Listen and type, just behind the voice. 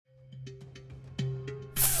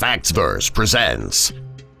Factsverse presents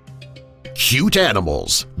Cute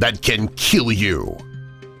Animals That Can Kill You.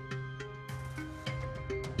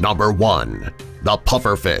 Number 1. The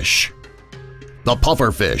Pufferfish. The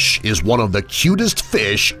pufferfish is one of the cutest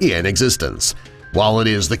fish in existence. While it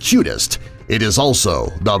is the cutest, it is also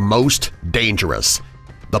the most dangerous.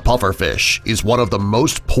 The pufferfish is one of the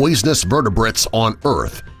most poisonous vertebrates on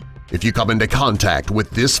Earth. If you come into contact with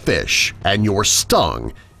this fish and you're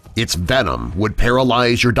stung, its venom would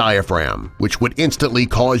paralyze your diaphragm, which would instantly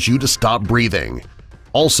cause you to stop breathing.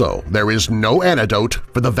 Also, there is no antidote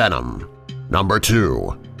for the venom. Number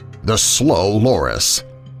 2. The Slow Loris.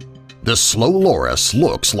 The slow loris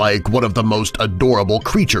looks like one of the most adorable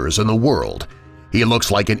creatures in the world. He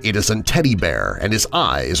looks like an innocent teddy bear, and his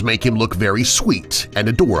eyes make him look very sweet and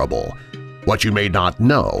adorable. What you may not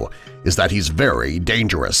know is that he's very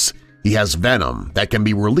dangerous. He has venom that can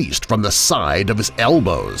be released from the side of his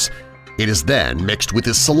elbows. It is then mixed with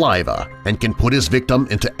his saliva and can put his victim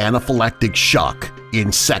into anaphylactic shock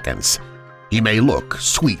in seconds. He may look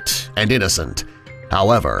sweet and innocent.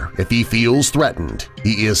 However, if he feels threatened,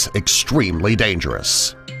 he is extremely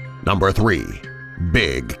dangerous. Number 3.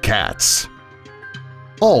 Big Cats.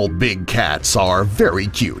 All big cats are very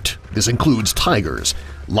cute. This includes tigers,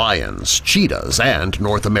 lions, cheetahs, and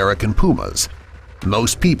North American pumas.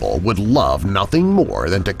 Most people would love nothing more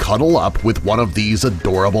than to cuddle up with one of these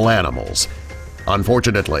adorable animals.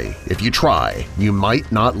 Unfortunately, if you try, you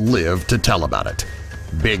might not live to tell about it.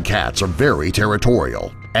 Big cats are very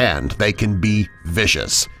territorial, and they can be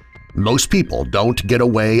vicious. Most people don't get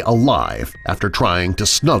away alive after trying to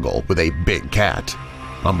snuggle with a big cat.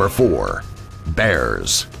 Number 4.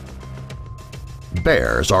 Bears.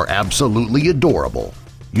 Bears are absolutely adorable.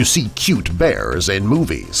 You see cute bears in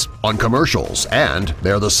movies, on commercials, and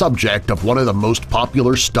they're the subject of one of the most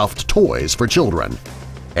popular stuffed toys for children.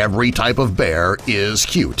 Every type of bear is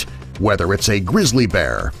cute, whether it's a grizzly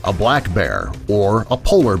bear, a black bear, or a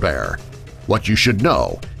polar bear. What you should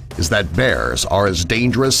know is that bears are as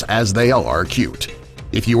dangerous as they are cute.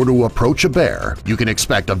 If you were to approach a bear, you can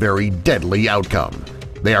expect a very deadly outcome.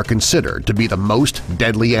 They are considered to be the most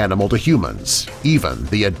deadly animal to humans, even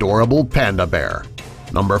the adorable panda bear.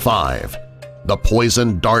 Number 5. The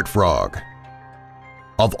Poison Dart Frog.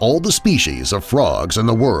 Of all the species of frogs in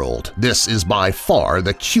the world, this is by far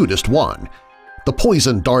the cutest one. The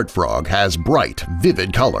poison dart frog has bright,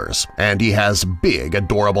 vivid colors, and he has big,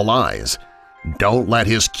 adorable eyes. Don't let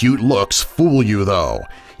his cute looks fool you, though.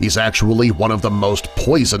 He's actually one of the most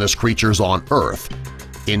poisonous creatures on Earth.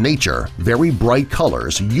 In nature, very bright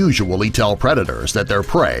colors usually tell predators that their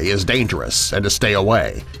prey is dangerous and to stay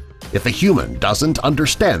away. If a human doesn't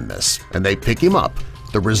understand this and they pick him up,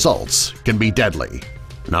 the results can be deadly.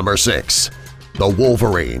 Number 6. The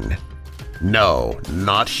Wolverine. No,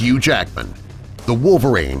 not Hugh Jackman. The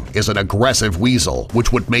Wolverine is an aggressive weasel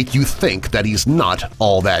which would make you think that he's not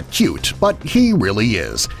all that cute, but he really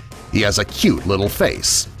is. He has a cute little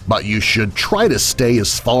face, but you should try to stay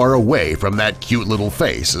as far away from that cute little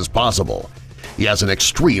face as possible. He has an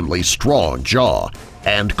extremely strong jaw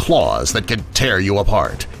and claws that can tear you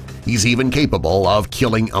apart. He's even capable of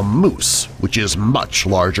killing a moose, which is much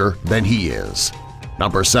larger than he is.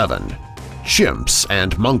 Number 7. Chimps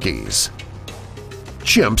and Monkeys.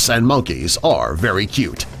 Chimps and monkeys are very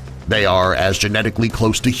cute. They are as genetically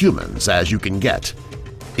close to humans as you can get.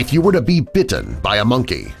 If you were to be bitten by a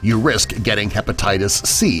monkey, you risk getting hepatitis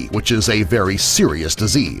C, which is a very serious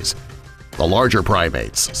disease. The larger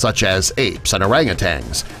primates, such as apes and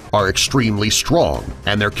orangutans, are extremely strong,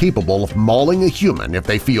 and they're capable of mauling a human if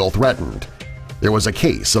they feel threatened. There was a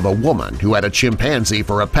case of a woman who had a chimpanzee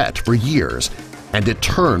for a pet for years, and it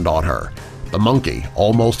turned on her. The monkey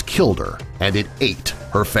almost killed her, and it ate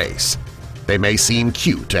her face. They may seem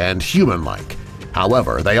cute and human-like,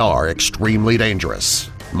 however they are extremely dangerous.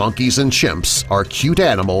 Monkeys and chimps are cute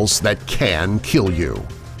animals that can kill you.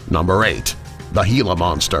 Number 8. The Gila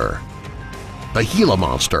Monster. The Gila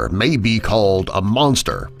Monster may be called a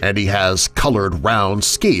monster, and he has colored round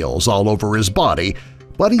scales all over his body,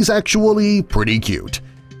 but he's actually pretty cute.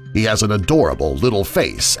 He has an adorable little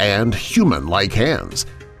face and human-like hands.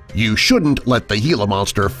 You shouldn't let the Gila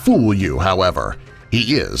Monster fool you, however.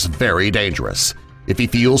 He is very dangerous. If he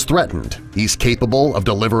feels threatened, he's capable of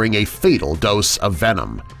delivering a fatal dose of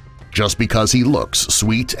venom. Just because he looks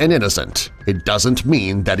sweet and innocent, it doesn't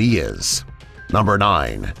mean that he is. Number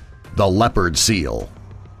 9. The Leopard Seal.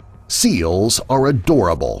 Seals are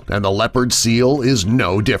adorable, and the leopard seal is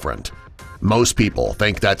no different. Most people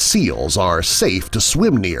think that seals are safe to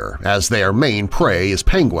swim near, as their main prey is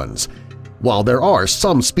penguins. While there are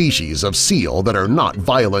some species of seal that are not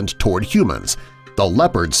violent toward humans, The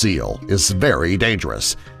leopard seal is very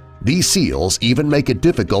dangerous. These seals even make it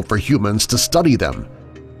difficult for humans to study them.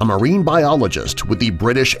 A marine biologist with the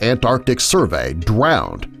British Antarctic Survey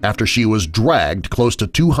drowned after she was dragged close to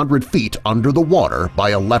 200 feet under the water by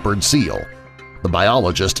a leopard seal. The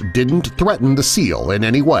biologist didn't threaten the seal in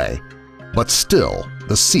any way, but still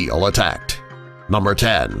the seal attacked. Number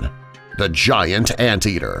 10. The giant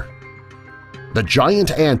anteater. The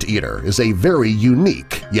giant anteater is a very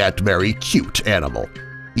unique yet very cute animal.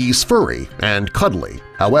 He's furry and cuddly,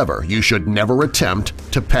 however, you should never attempt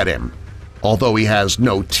to pet him. Although he has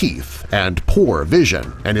no teeth and poor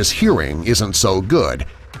vision and his hearing isn't so good,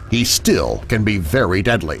 he still can be very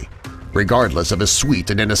deadly. Regardless of his sweet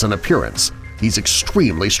and innocent appearance, he's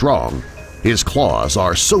extremely strong. His claws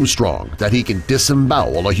are so strong that he can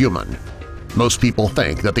disembowel a human. Most people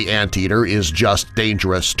think that the anteater is just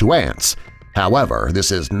dangerous to ants. However,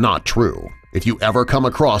 this is not true. If you ever come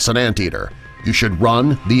across an anteater, you should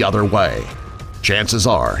run the other way. Chances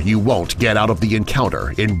are you won't get out of the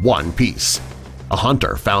encounter in one piece. A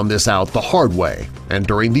hunter found this out the hard way, and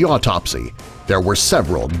during the autopsy, there were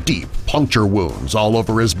several deep puncture wounds all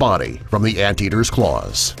over his body from the anteater's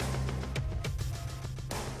claws.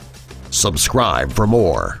 Subscribe for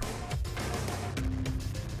more.